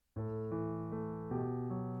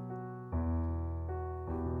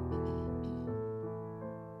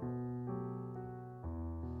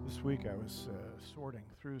This week I was sorting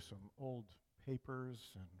through some old papers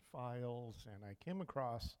and files, and I came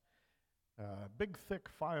across a big, thick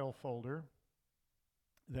file folder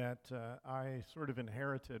that I sort of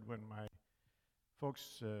inherited when my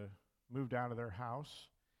folks moved out of their house.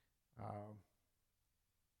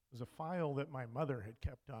 It was a file that my mother had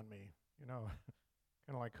kept on me, kind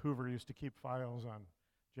of like Hoover used to keep files on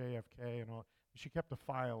JFK and all. She kept a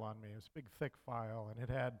file on me, this big, thick file, and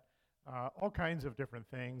it had all kinds of different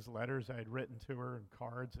things, letters I had written to her and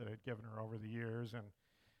cards that I'd given her over the years, and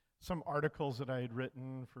some articles that I had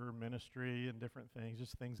written for ministry and different things,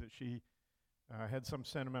 just things that she had some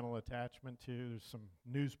sentimental attachment to. There's some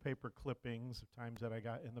newspaper clippings of times that I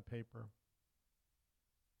got in the paper.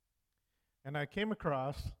 And I came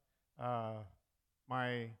across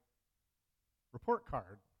my report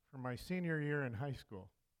card from my senior year in high school.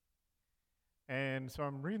 And so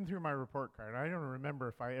I'm reading through my report card. I don't remember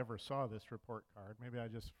if I ever saw this report card. Maybe I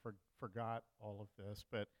just forgot all of this.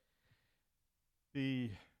 But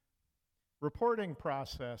the reporting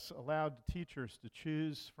process allowed teachers to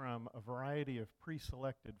choose from a variety of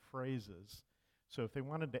pre-selected phrases. So if they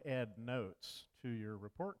wanted to add notes to your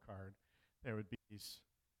report card, there would be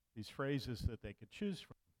these phrases that they could choose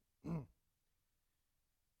from.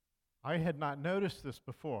 I had not noticed this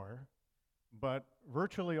before, but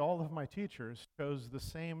virtually all of my teachers chose the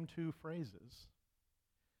same two phrases.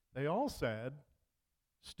 They all said,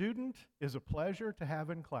 "Student is a pleasure to have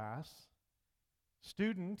in class.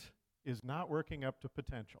 Student is not working up to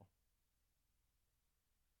potential."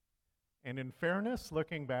 And in fairness,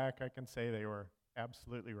 looking back, I can say they were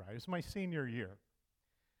absolutely right. It was my senior year.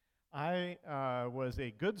 I was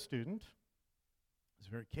a good student. I was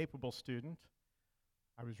a very capable student.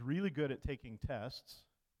 I was really good at taking tests.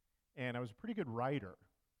 And I was a pretty good writer.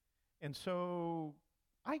 And so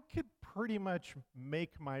I could pretty much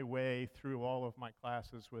make my way through all of my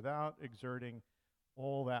classes without exerting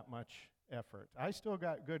all that much effort. I still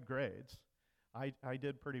got good grades. I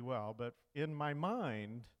did pretty well, but in my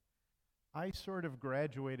mind, I sort of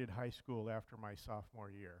graduated high school after my sophomore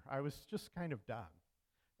year. I was just kind of done.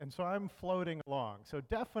 And so I'm floating along. So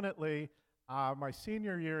definitely my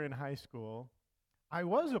senior year in high school, I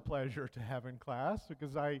was a pleasure to have in class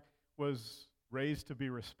because I was raised to be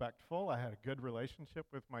respectful. I had a good relationship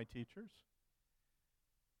with my teachers.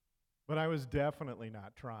 But I was definitely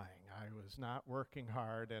not trying. I was not working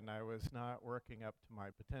hard, and I was not working up to my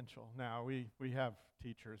potential. Now, we have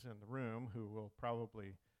teachers in the room who will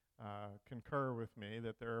probably concur with me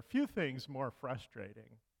that there are a few things more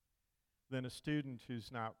frustrating than a student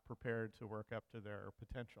who's not prepared to work up to their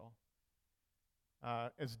potential.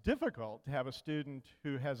 It's difficult to have a student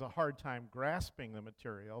who has a hard time grasping the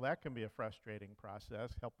material. That can be a frustrating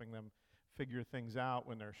process, helping them figure things out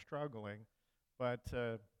when they're struggling. But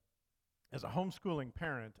as a homeschooling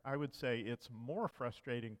parent, I would say it's more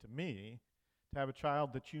frustrating to me to have a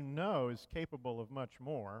child that you know is capable of much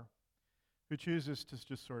more, who chooses to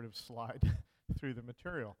just sort of slide through the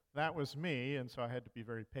material. That was me, and so I had to be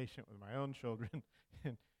very patient with my own children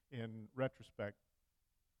in retrospect.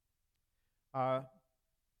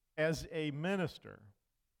 As a minister,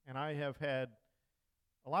 and I have had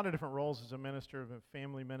a lot of different roles as a minister, a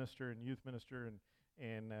family minister and youth minister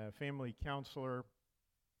and family counselor,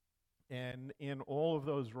 and in all of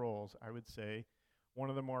those roles, I would say one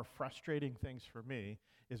of the more frustrating things for me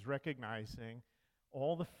is recognizing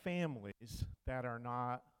all the families that are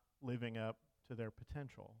not living up to their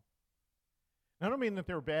potential. And I don't mean that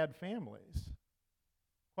they're bad families.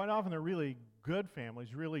 Quite often they're really good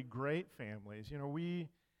families, really great families.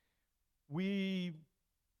 We,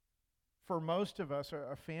 for most of us,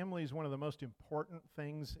 a family is one of the most important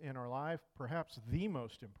things in our life, perhaps the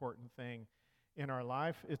most important thing in our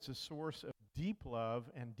life. It's a source of deep love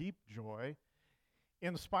and deep joy,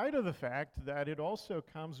 in spite of the fact that it also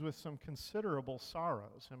comes with some considerable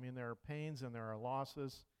sorrows. I mean, there are pains and there are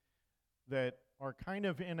losses that are kind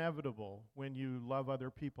of inevitable when you love other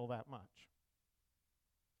people that much.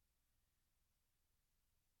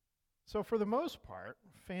 So for the most part,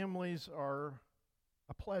 families are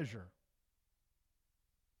a pleasure.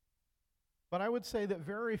 But I would say that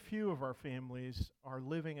very few of our families are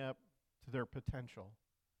living up to their potential.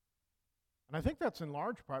 And I think that's in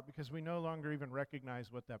large part because we no longer even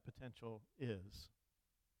recognize what that potential is.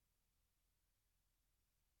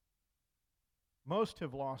 Most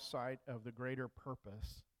have lost sight of the greater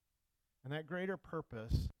purpose. And that greater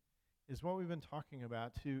purpose is what we've been talking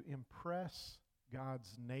about, to impress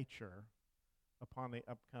God's nature upon the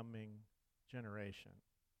upcoming generation.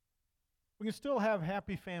 We can still have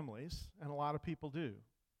happy families, and a lot of people do.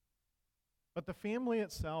 But the family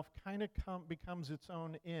itself kind of becomes its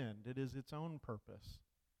own end. It is its own purpose.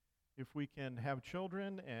 if we can have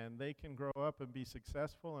children and they can grow up and be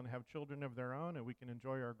successful and have children of their own and we can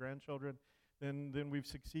enjoy our grandchildren, then we've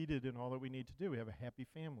succeeded in all that we need to do. We have a happy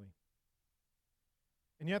family.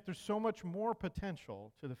 And yet there's so much more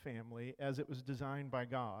potential to the family as it was designed by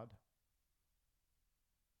God.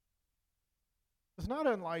 It's not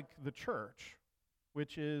unlike the church,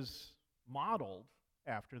 which is modeled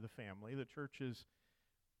after the family. The church is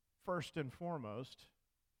first and foremost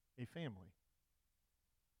a family.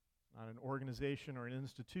 Not an organization or an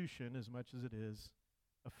institution as much as it is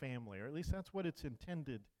a family, or at least that's what it's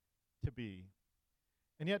intended to be.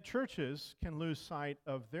 And yet churches can lose sight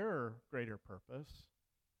of their greater purpose.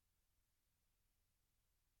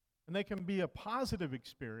 And they can be a positive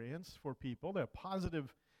experience for people, a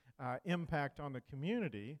positive impact on the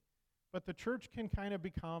community, but the church can kind of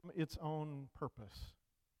become its own purpose.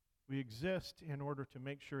 We exist in order to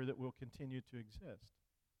make sure that we'll continue to exist.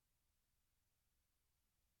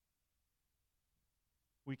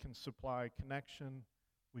 We can supply connection.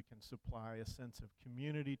 We can supply a sense of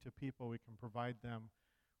community to people. We can provide them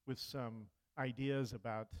with some ideas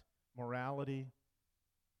about morality.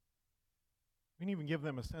 We can even give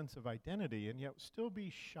them a sense of identity, and yet still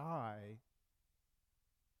be shy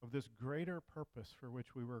of this greater purpose for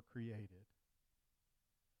which we were created.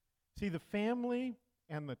 See, the family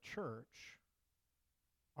and the church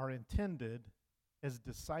are intended as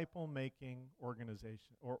disciple-making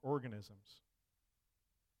organization or organisms.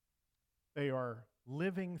 They are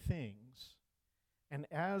living things, and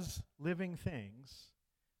as living things,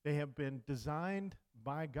 they have been designed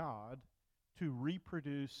by God to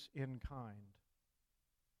reproduce in kind.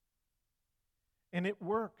 And it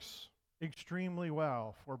works extremely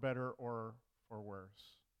well, for better or for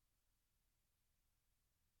worse.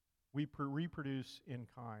 We reproduce in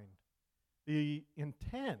kind. The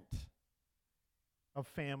intent of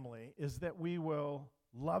family is that we will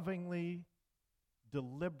lovingly,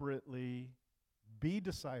 deliberately be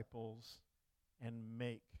disciples and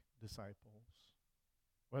make disciples.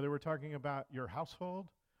 Whether we're talking about your household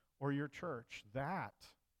or your church, that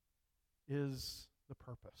is the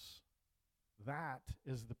purpose. That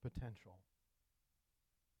is the potential.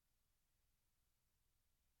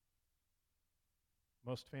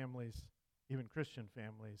 Most families, even Christian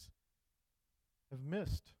families, have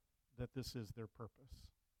missed that this is their purpose.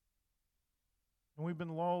 And we've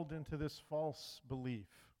been lulled into this false belief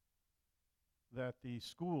that the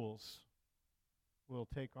schools will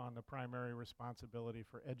take on the primary responsibility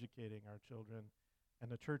for educating our children,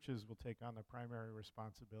 and the churches will take on the primary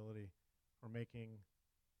responsibility for making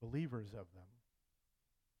believers of them.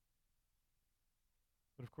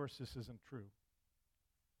 But of course, this isn't true.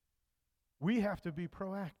 We have to be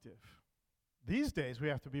proactive. These days, we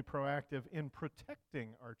have to be proactive in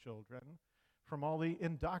protecting our children from all the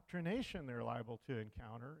indoctrination they're liable to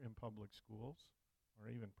encounter in public schools, or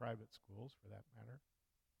even private schools for that matter.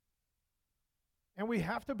 And we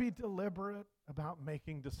have to be deliberate about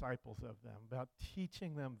making disciples of them, about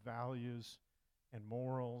teaching them values and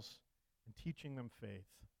morals and teaching them faith.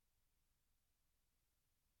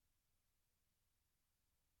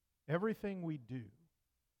 Everything we do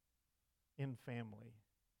in family,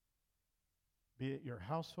 be it your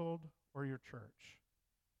household or your church,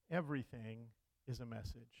 everything is a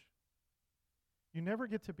message. You never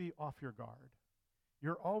get to be off your guard.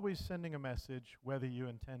 You're always sending a message whether you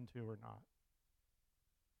intend to or not.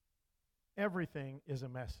 Everything is a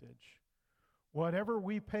message. Whatever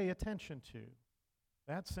we pay attention to,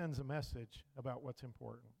 that sends a message about what's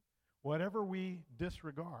important. Whatever we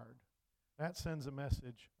disregard, that sends a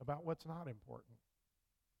message about what's not important.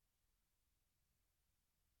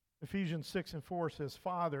 Ephesians 6:4 says,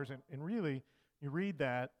 fathers, and really, you read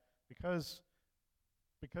that because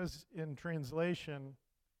in translation,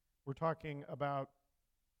 we're talking about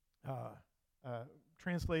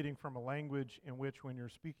translating from a language in which when you're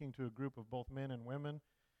speaking to a group of both men and women,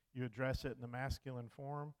 you address it in the masculine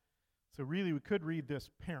form. So really, we could read this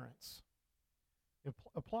parents. It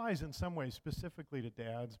applies in some ways specifically to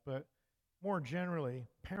dads, but more generally,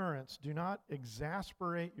 parents, do not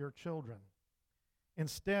exasperate your children.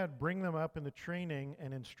 Instead, bring them up in the training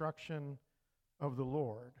and instruction of the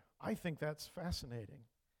Lord. I think that's fascinating.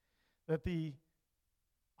 That the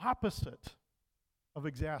opposite of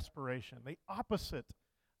exasperation, the opposite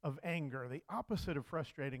of anger, the opposite of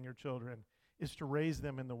frustrating your children is to raise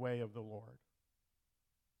them in the way of the Lord.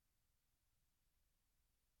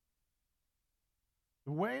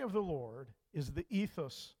 The way of the Lord is the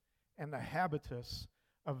ethos and the habitus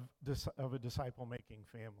of a disciple-making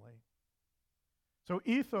family. So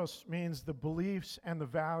ethos means the beliefs and the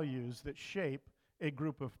values that shape a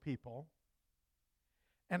group of people.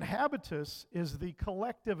 And habitus is the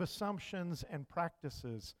collective assumptions and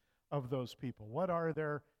practices of those people. What are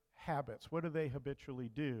their habits? What do they habitually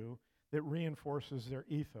do that reinforces their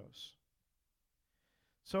ethos?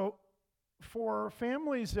 So, for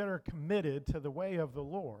families that are committed to the way of the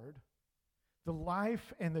Lord, the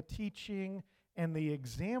life and the teaching and the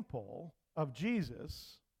example of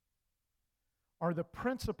Jesus are the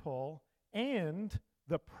principle and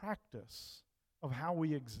the practice of how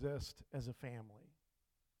we exist as a family.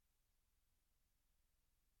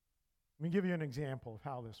 Let me give you an example of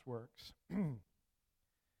how this works.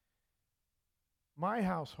 My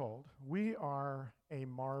household, we are a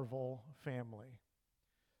Marvel family.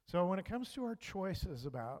 So when it comes to our choices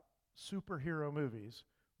about superhero movies,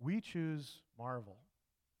 we choose Marvel.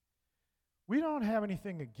 We don't have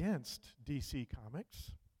anything against DC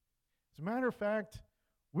Comics. As a matter of fact,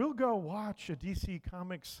 we'll go watch a DC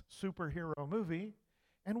Comics superhero movie,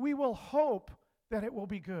 and we will hope that it will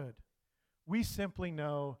be good. We simply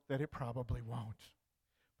know that it probably won't,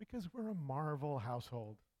 because we're a Marvel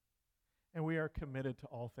household, and we are committed to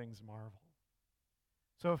all things Marvel.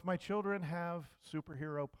 So if my children have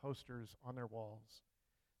superhero posters on their walls,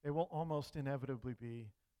 they will almost inevitably be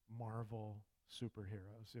Marvel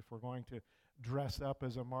superheroes. If we're going to dress up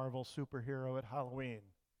as a Marvel superhero at Halloween,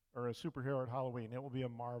 or a superhero at Halloween, it will be a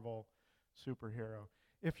Marvel superhero.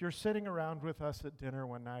 If you're sitting around with us at dinner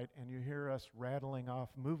one night and you hear us rattling off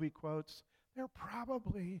movie quotes, they're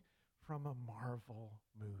probably from a Marvel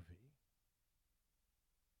movie.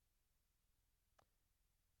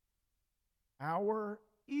 Our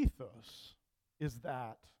ethos is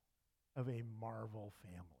that of a Marvel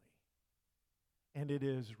family, and it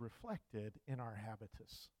is reflected in our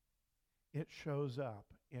habitus. It shows up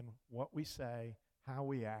in what we say, how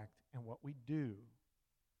we act, and what we do.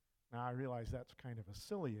 Now, I realize that's kind of a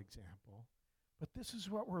silly example, but this is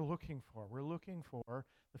what we're looking for. We're looking for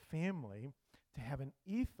the family to have an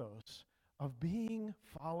ethos of being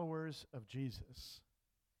followers of Jesus,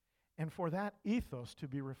 and for that ethos to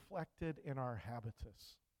be reflected in our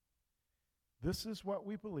habitus. This is what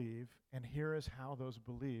we believe, and here is how those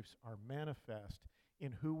beliefs are manifest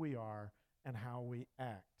in who we are and how we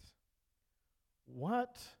act.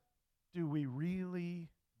 What do we really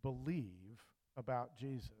believe about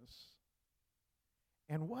Jesus?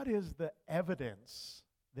 And what is the evidence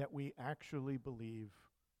that we actually believe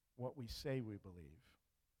what we say we believe?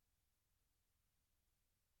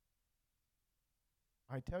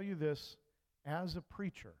 I tell you this as a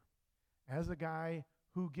preacher, as a guy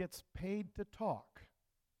who gets paid to talk.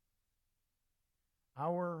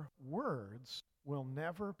 Our words will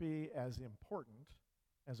never be as important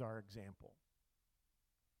as our example.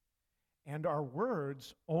 And our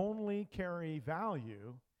words only carry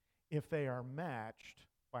value if they are matched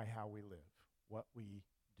by how we live, what we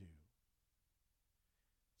do.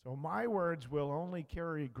 So my words will only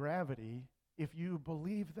carry gravity if you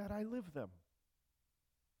believe that I live them.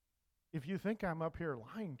 If you think I'm up here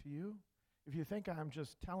lying to you, if you think I'm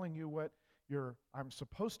just telling you what I'm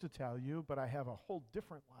supposed to tell you, but I have a whole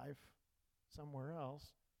different life somewhere else,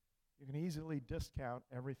 you can easily discount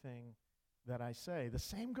everything that I say. The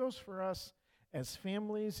same goes for us as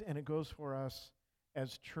families, and it goes for us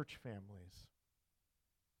as church families.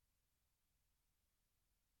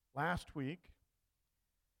 Last week,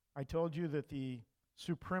 I told you that the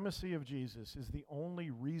supremacy of Jesus is the only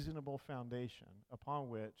reasonable foundation upon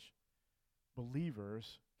which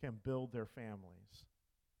believers can build their families.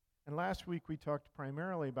 And last week we talked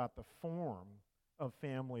primarily about the form of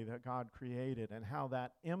family that God created and how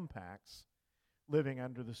that impacts living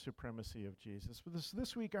under the supremacy of Jesus. But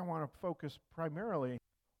this week I want to focus primarily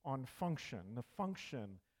on function, the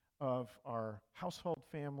function of our household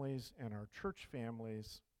families and our church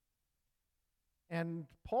families. And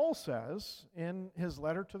Paul says in his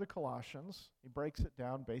letter to the Colossians, he breaks it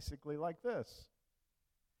down basically like this.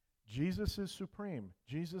 Jesus is supreme.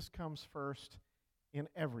 Jesus comes first in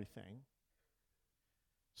everything.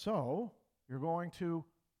 So, you're going to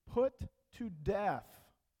put to death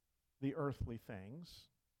the earthly things.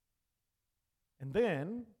 And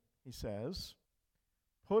then, he says,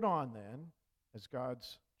 put on then, as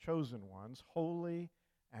God's chosen ones, holy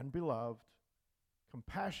and beloved,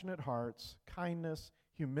 compassionate hearts, kindness,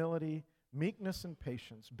 humility, meekness, and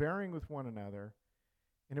patience, bearing with one another.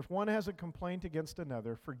 And if one has a complaint against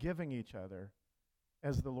another, forgiving each other,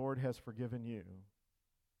 as the Lord has forgiven you.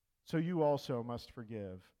 So you also must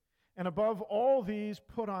forgive. And above all these,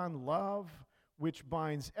 put on love, which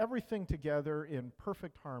binds everything together in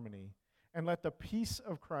perfect harmony. And let the peace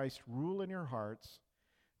of Christ rule in your hearts,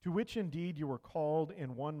 to which indeed you were called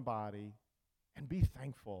in one body, and be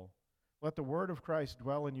thankful. Let the word of Christ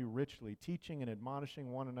dwell in you richly, teaching and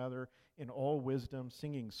admonishing one another in all wisdom,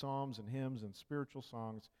 singing psalms and hymns and spiritual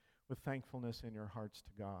songs with thankfulness in your hearts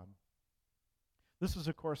to God. This is,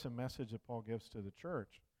 of course, a message that Paul gives to the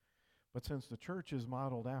church. But since the church is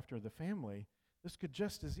modeled after the family, this could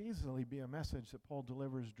just as easily be a message that Paul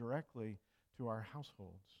delivers directly to our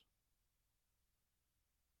households.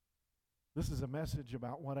 This is a message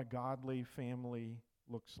about what a godly family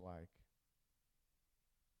looks like.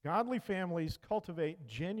 Godly families cultivate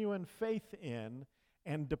genuine faith in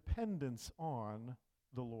and dependence on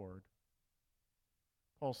the Lord.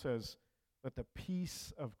 Paul says, let the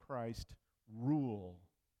peace of Christ rule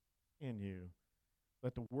in you.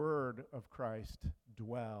 Let the word of Christ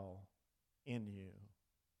dwell in you.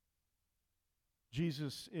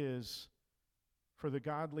 Jesus is, for the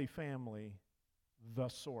godly family, the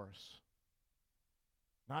source.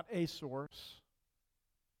 Not a source,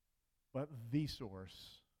 but the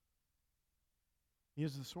source. He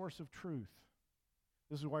is the source of truth.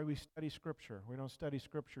 This is why we study Scripture. We don't study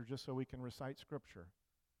Scripture just so we can recite Scripture,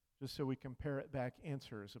 just so we can parrot back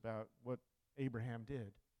answers about what Abraham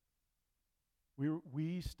did.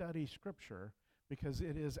 We study Scripture because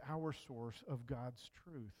it is our source of God's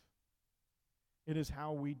truth. It is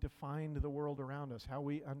how we define the world around us, how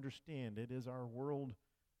we understand. It is our world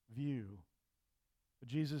view. But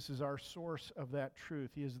Jesus is our source of that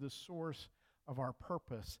truth. He is the source of our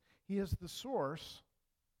purpose. He is the source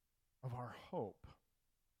of our hope.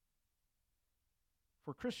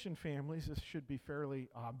 For Christian families, this should be fairly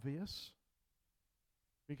obvious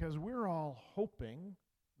because we're all hoping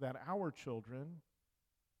that our children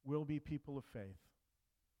will be people of faith.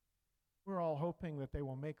 We're all hoping that they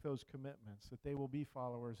will make those commitments, that they will be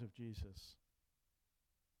followers of Jesus.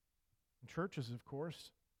 And churches, of course,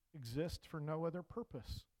 exist for no other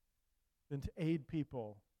purpose than to aid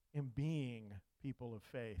people in being people of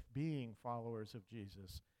faith, being followers of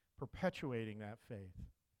Jesus, perpetuating that faith.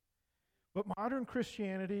 But modern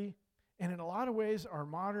Christianity, and in a lot of ways our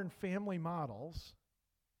modern family models,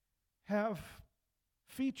 have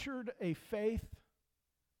featured a faith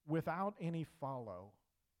without any follow.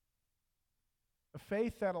 A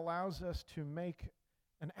faith that allows us to make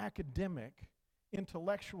an academic,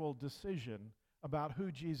 intellectual decision about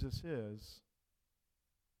who Jesus is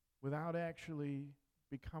without actually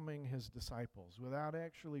becoming his disciples, without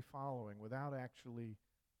actually following, without actually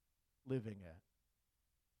living it.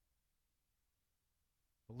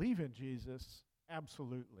 Believe in Jesus,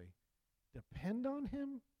 absolutely. Depend on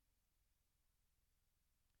him?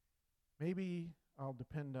 Maybe I'll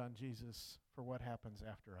depend on Jesus for what happens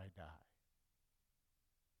after I die.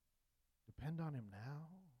 Depend on him now?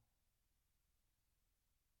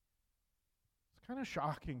 It's kind of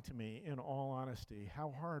shocking to me, in all honesty,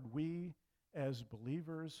 how hard we as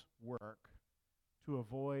believers work to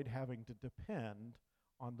avoid having to depend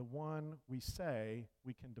on the one we say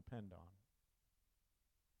we can depend on.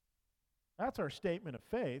 That's our statement of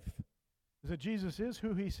faith, is that Jesus is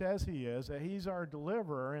who he says he is, that he's our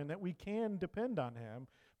deliverer, and that we can depend on him,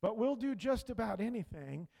 but we'll do just about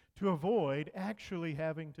anything to avoid actually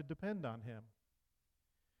having to depend on him.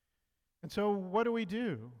 And so what do we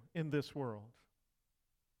do in this world?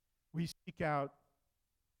 We seek out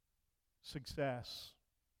success.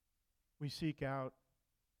 We seek out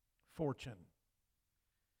fortune,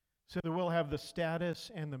 so that we'll have the status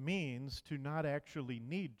and the means to not actually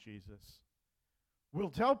need Jesus. We'll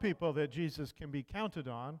tell people that Jesus can be counted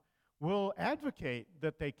on. We'll advocate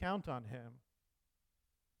that they count on him.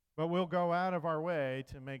 But we'll go out of our way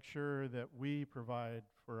to make sure that we provide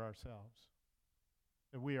for ourselves,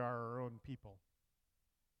 that we are our own people.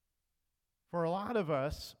 For a lot of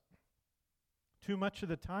us, too much of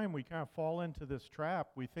the time we kind of fall into this trap.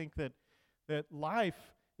 We think that life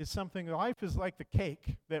is like the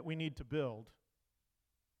cake that we need to build.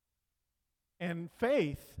 And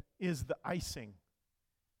faith is the icing.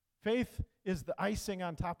 Faith is the icing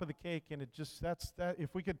on top of the cake, and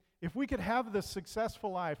if we could have this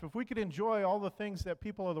successful life, if we could enjoy all the things that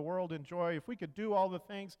people of the world enjoy, if we could do all the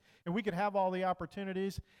things, and we could have all the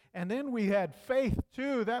opportunities, and then we had faith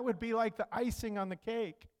too, that would be like the icing on the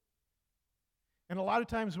cake. And a lot of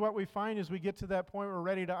times what we find is we get to that point where we're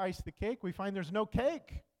ready to ice the cake, we find there's no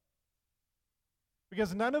cake.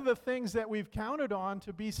 Because none of the things that we've counted on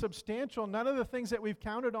to be substantial, none of the things that we've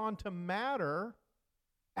counted on to matter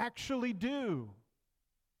actually do.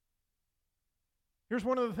 Here's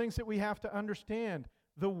one of the things that we have to understand.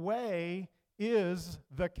 The way is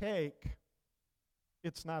the cake.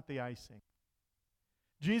 It's not the icing.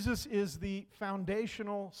 Jesus is the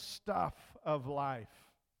foundational stuff of life.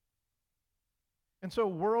 And so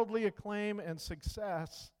worldly acclaim and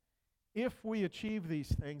success If we achieve these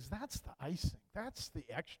things, that's the icing. That's the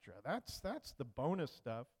extra. That's the bonus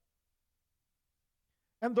stuff.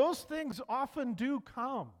 And those things often do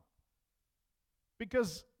come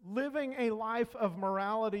because living a life of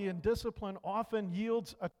morality and discipline often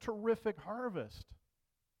yields a terrific harvest.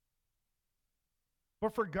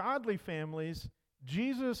 But for godly families,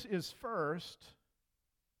 Jesus is first,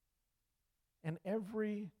 and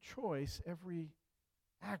every choice, every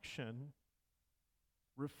action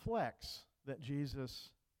reflects that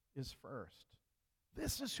Jesus is first.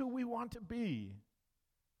 This is who we want to be.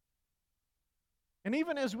 And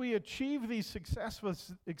even as we achieve these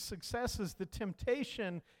successes, the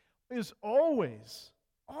temptation is always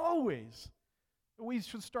we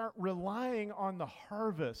should start relying on the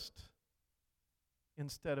harvest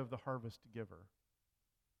instead of the harvest giver.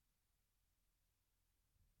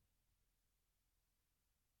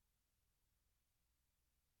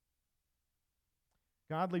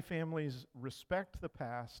 Godly families respect the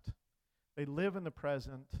past, they live in the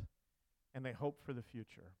present, and they hope for the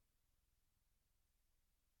future.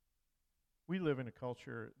 We live in a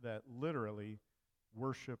culture that literally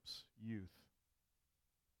worships youth.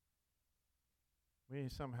 We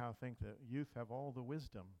somehow think that youth have all the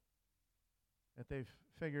wisdom, that they've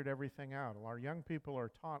figured everything out. Well, our young people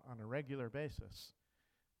are taught on a regular basis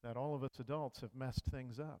that all of us adults have messed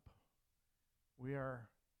things up. We are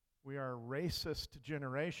racist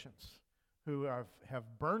generations who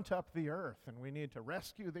have burnt up the earth, and we need to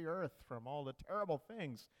rescue the earth from all the terrible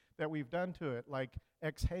things that we've done to it, like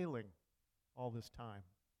exhaling all this time.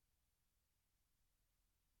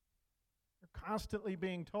 We're constantly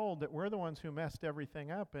being told that we're the ones who messed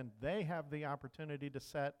everything up, and they have the opportunity to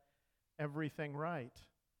set everything right.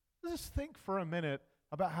 Just think for a minute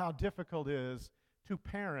about how difficult it is to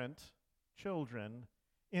parent children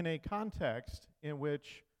in a context in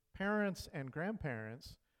which parents and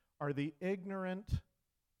grandparents are the ignorant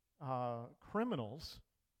criminals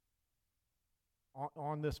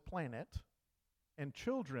on this planet, and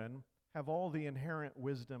children have all the inherent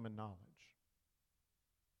wisdom and knowledge.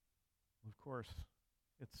 Of course,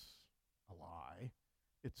 it's a lie.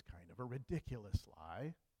 It's kind of a ridiculous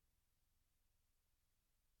lie.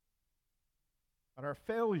 But our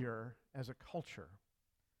failure as a culture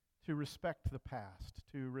to respect the past,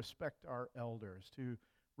 to respect our elders, to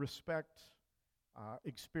respect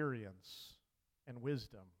experience and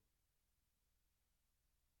wisdom,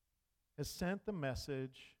 has sent the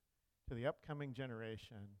message to the upcoming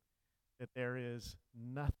generation that there is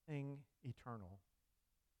nothing eternal.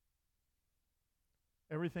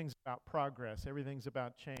 Everything's about progress, everything's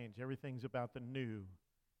about change, everything's about the new,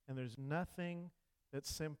 and there's nothing that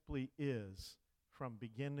simply is from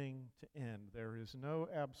beginning to end. There is no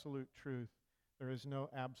absolute truth, there is no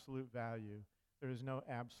absolute value, there is no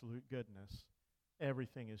absolute goodness.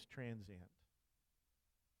 Everything is transient.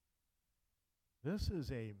 This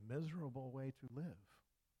is a miserable way to live.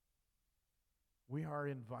 We are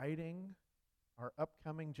inviting our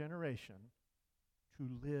upcoming generation to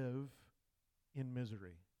live in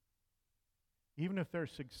misery. Even if they're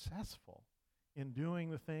successful in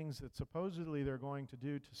doing the things that supposedly they're going to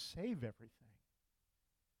do to save everything,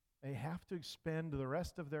 they have to spend the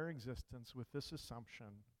rest of their existence with this assumption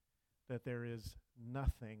that there is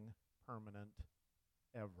nothing permanent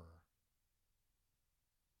ever.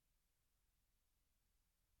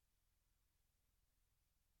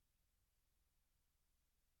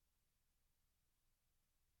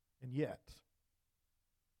 And yet,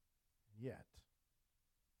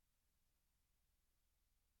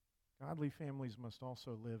 godly families must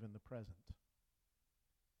also live in the present.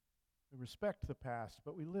 We respect the past,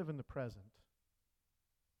 but we live in the present.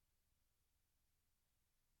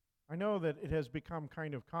 I know that it has become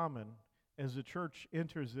kind of common as the church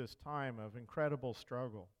enters this time of incredible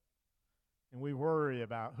struggle, and we worry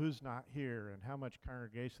about who's not here and how much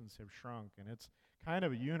congregations have shrunk, and it's kind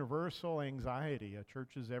of a universal anxiety.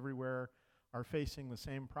 Churches everywhere are facing the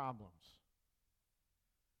same problems.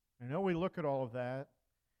 I know we look at all of that,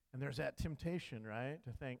 and there's that temptation, right,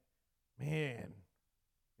 to think, man,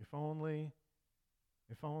 if only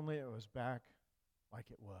it was back like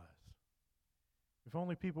it was. If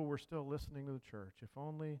only people were still listening to the church. If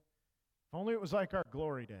only it was like our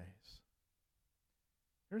glory days.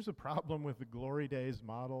 Here's the problem with the glory days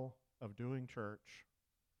model of doing church.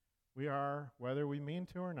 We are, whether we mean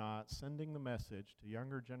to or not, sending the message to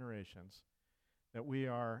younger generations that we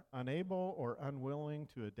are unable or unwilling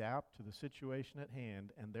to adapt to the situation at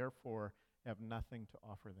hand and therefore have nothing to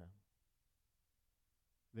offer them.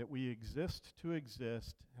 That we exist to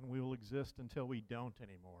exist, and we will exist until we don't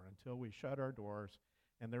anymore, until we shut our doors,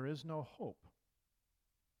 and there is no hope.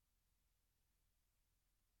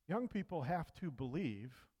 Young people have to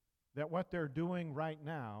believe that what they're doing right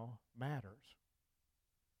now matters.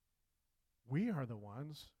 We are the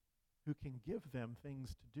ones who can give them things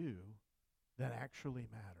to do that actually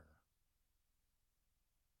matter.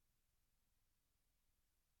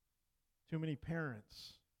 Too many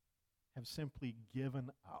parents have simply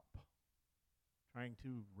given up trying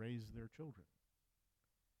to raise their children.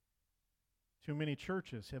 Too many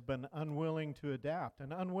churches have been unwilling to adapt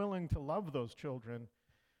and unwilling to love those children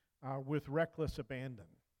with reckless abandon.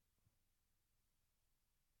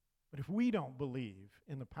 But if we don't believe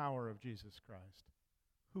in the power of Jesus Christ,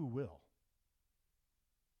 who will?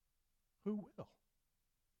 Who will?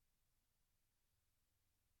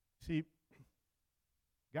 See,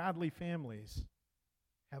 godly families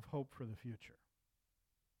have hope for the future.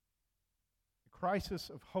 The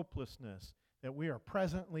crisis of hopelessness that we are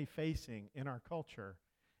presently facing in our culture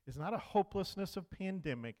is not a hopelessness of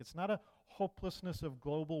pandemic. It's not a hopelessness of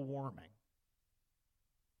global warming.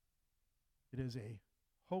 It is a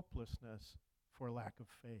hopelessness for lack of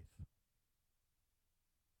faith.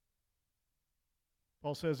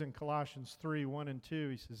 Paul says in Colossians 3, 1 and 2,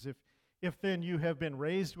 he says, If then you have been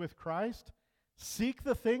raised with Christ, seek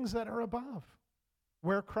the things that are above,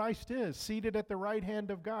 where Christ is, seated at the right hand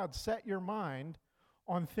of God. Set your mind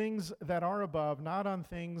on things that are above, not on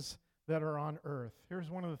things that are on earth. Here's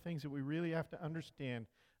one of the things that we really have to understand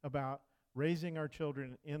about raising our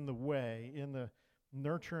children in the way, in the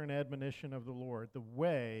nurture and admonition of the Lord. The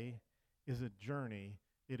way is a journey.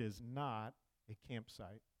 It is not a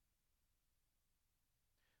campsite.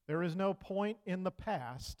 There is no point in the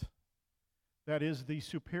past that is the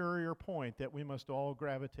superior point that we must all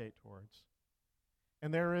gravitate towards.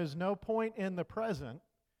 And there is no point in the present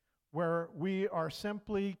where we are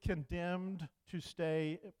simply condemned to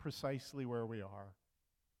stay precisely where we are.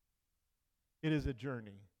 It is a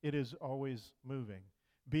journey. It is always moving.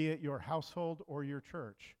 Be it your household or your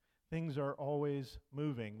church, things are always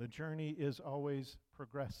moving. The journey is always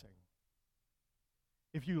progressing.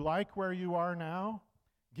 If you like where you are now,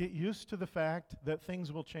 get used to the fact that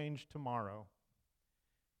things will change tomorrow.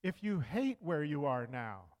 If you hate where you are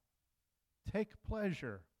now, take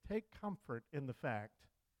pleasure, take comfort in the fact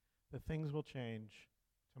that things will change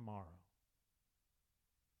tomorrow.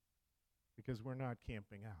 Because we're not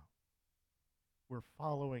camping out. We're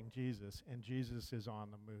following Jesus, and Jesus is on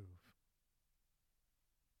the move.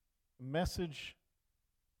 The message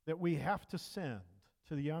that we have to send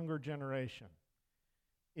to the younger generation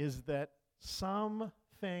is that some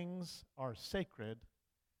things are sacred,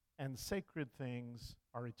 and sacred things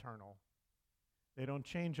are eternal. They don't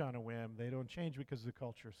change on a whim. They don't change because the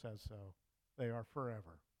culture says so. They are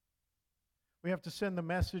forever. We have to send the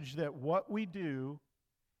message that what we do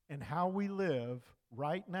and how we live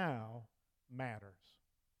right now matters.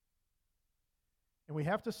 And we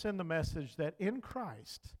have to send the message that in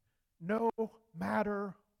Christ, no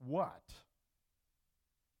matter what,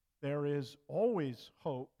 there is always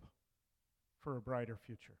hope for a brighter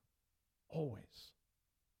future. Always.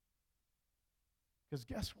 Because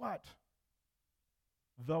guess what?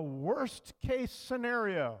 The worst case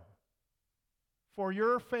scenario for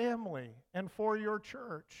your family and for your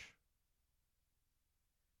church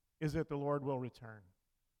is that the Lord will return.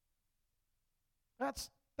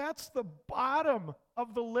 That's the bottom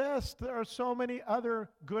of the list. There are so many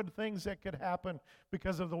other good things that could happen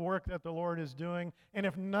because of the work that the Lord is doing. And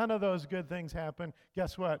if none of those good things happen,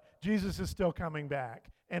 guess what? Jesus is still coming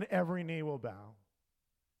back, and every knee will bow.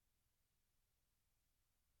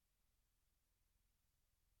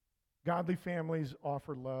 Godly families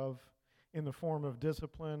offer love in the form of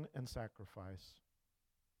discipline and sacrifice.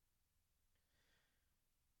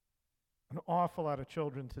 An awful lot of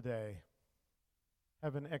children today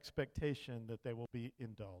have an expectation that they will be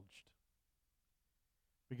indulged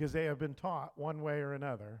because they have been taught one way or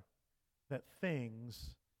another that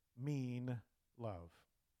things mean love.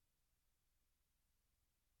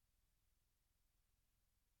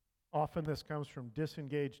 Often this comes from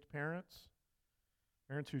disengaged parents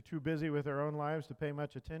who are too busy with their own lives to pay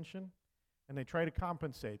much attention, and they try to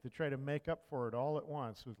compensate. They try to make up for it all at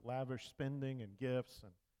once with lavish spending and gifts.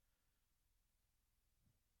 And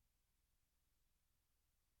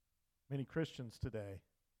many Christians today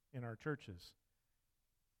in our churches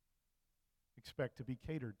expect to be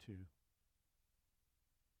catered to.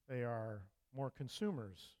 They are more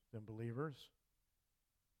consumers than believers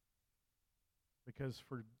because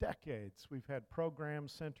for decades we've had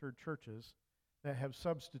program-centered churches that have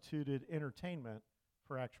substituted entertainment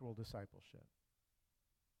for actual discipleship.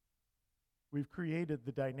 We've created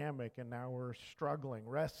the dynamic, and now we're struggling,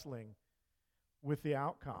 wrestling with the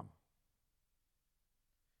outcome.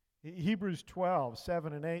 Hebrews 12,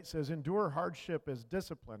 7 and 8 says, endure hardship as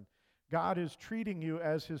discipline. God is treating you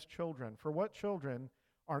as his children. For what children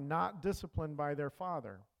are not disciplined by their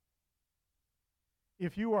father?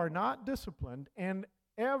 If you are not disciplined, and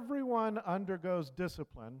everyone undergoes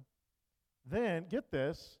discipline, then, get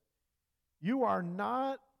this, you are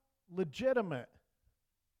not legitimate.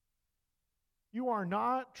 You are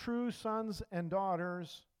not true sons and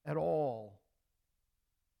daughters at all.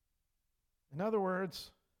 In other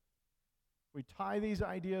words, we tie these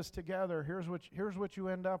ideas together. Here's what you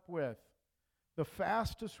end up with. The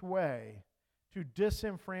fastest way to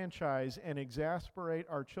disenfranchise and exasperate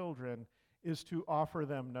our children is to offer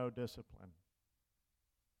them no discipline.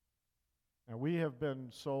 Now, we have been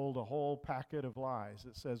sold a whole packet of lies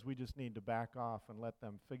that says we just need to back off and let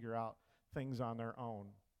them figure out things on their own.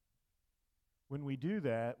 When we do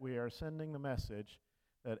that, we are sending the message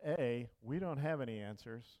that A, we don't have any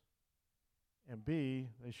answers, and B,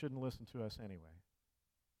 they shouldn't listen to us anyway.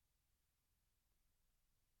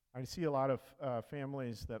 I see a lot of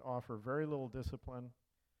families that offer very little discipline,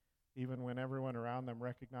 even when everyone around them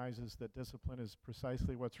recognizes that discipline is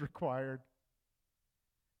precisely what's required.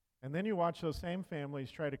 And then you watch those same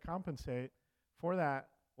families try to compensate for that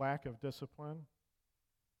lack of discipline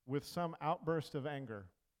with some outburst of anger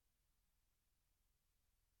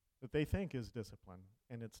that they think is discipline,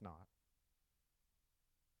 and it's not.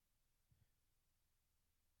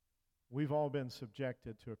 We've all been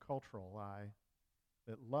subjected to a cultural lie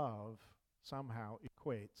that love somehow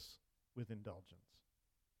equates with indulgence.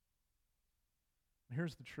 And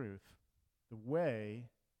here's the truth. The way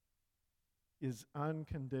is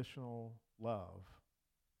unconditional love,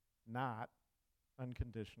 not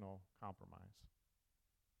unconditional compromise.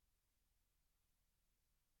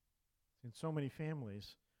 In so many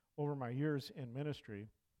families over my years in ministry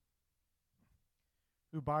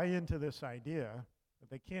who buy into this idea that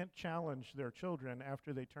they can't challenge their children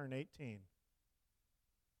after they turn 18.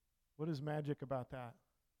 What is magic about that?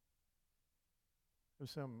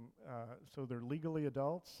 There's so they're legally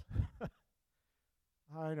adults?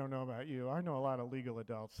 I don't know about you. I know a lot of legal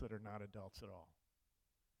adults that are not adults at all.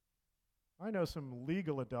 I know some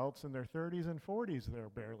legal adults in their 30s and 40s that are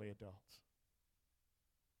barely adults.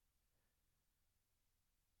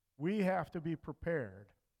 We have to be prepared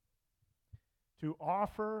to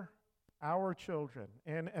offer our children,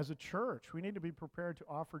 and as a church, we need to be prepared to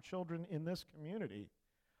offer children in this community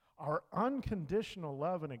our unconditional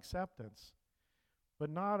love and acceptance,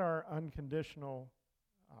 but not our unconditional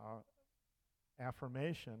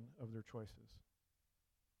affirmation of their choices.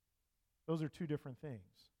 Those are two different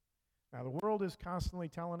things. Now, the world is constantly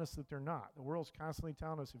telling us that they're not. The world's constantly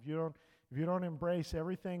telling us if you don't embrace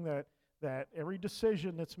everything that every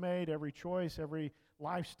decision that's made, every choice, every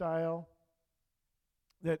lifestyle,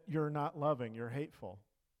 that you're not loving, you're hateful.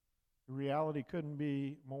 The reality couldn't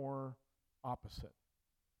be more opposite.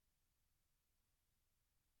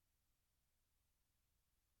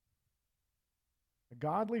 A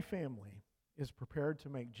godly family is prepared to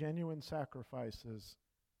make genuine sacrifices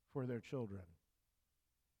for their children.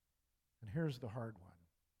 And here's the hard one.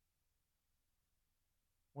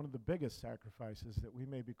 One of the biggest sacrifices that we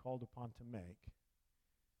may be called upon to make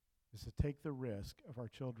is to take the risk of our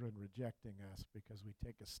children rejecting us because we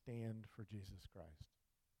take a stand for Jesus Christ.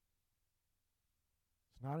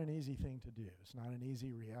 It's not an easy thing to do. It's not an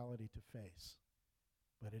easy reality to face.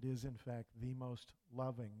 But it is, in fact, the most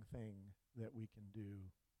loving thing that we can do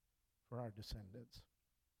for our descendants.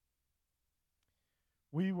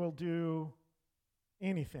 We will do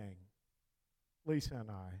anything, Lisa and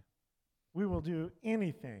I, we will do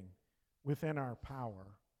anything within our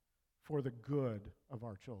power for the good of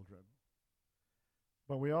our children.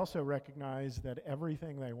 But we also recognize that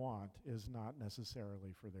everything they want is not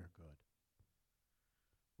necessarily for their good.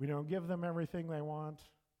 We don't give them everything they want.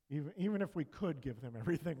 Even if we could give them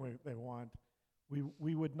everything they want,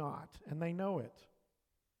 we would not. And they know it.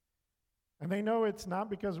 And they know it's not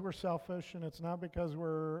because we're selfish and it's not because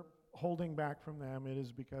we're holding back from them. It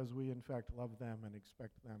is because we, in fact, love them and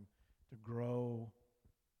expect them to grow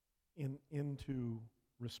into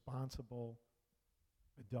responsible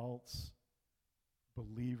adults,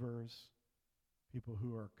 believers, people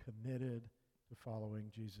who are committed to following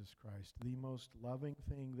Jesus Christ. The most loving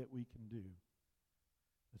thing that we can do,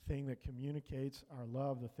 the thing that communicates our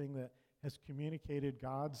love, the thing that has communicated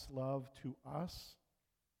God's love to us,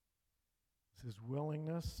 is his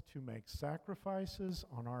willingness to make sacrifices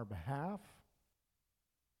on our behalf,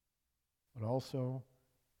 but also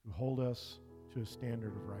to hold us to a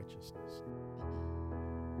standard of righteousness.